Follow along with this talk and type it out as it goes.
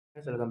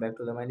Welcome back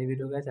to the my new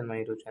video guys and my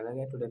YouTube channel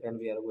guys. Today when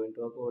we are going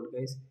to talk about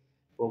guys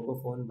Poco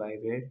phone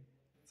vibrate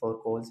for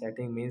call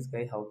setting means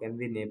guys how can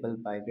we enable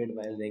vibrate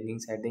while ringing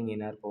setting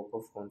in our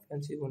Poco phone.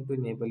 Friends, you want to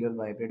enable your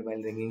vibrate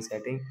while ringing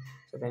setting,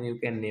 so then you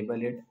can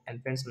enable it.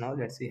 And friends, now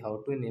let's see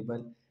how to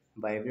enable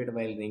vibrate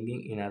while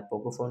ringing in our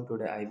Poco phone.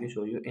 Today I will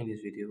show you in this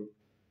video.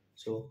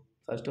 So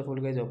first of all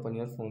guys, open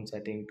your phone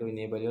setting to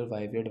enable your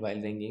vibrate while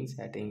ringing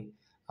setting.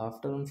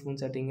 After on phone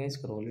setting guys,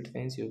 scroll it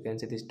friends, you can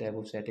see this tab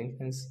of setting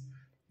friends.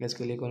 Let's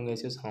click on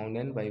guys your sound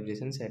and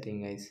vibration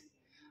setting guys.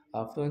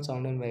 After on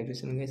sound and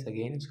vibration guys,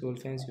 again scroll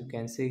friends, you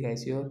can see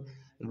guys your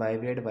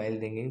vibrate while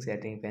ringing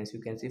setting friends.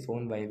 You can see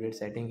phone vibrate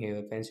setting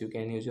here friends. You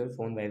can use your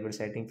phone vibrate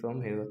setting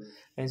from here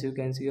friends. You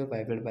can see your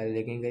vibrate while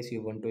ringing guys.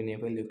 You want to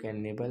enable, you can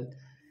enable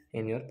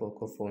in your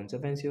Poco phone. So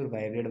friends, your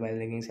vibrate while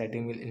ringing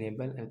setting will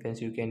enable, and friends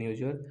you can use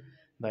your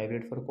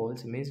vibrate for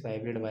calls means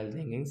vibrate while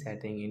ringing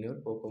setting in your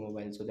Poco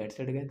mobile. So that's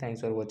it guys,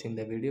 thanks for watching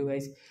the video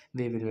guys.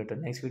 We will meet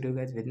on next video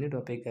guys with new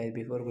topic guys.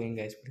 Before going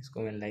guys, please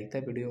go and like the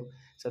video,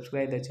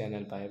 subscribe the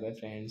channel. Bye bye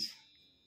friends.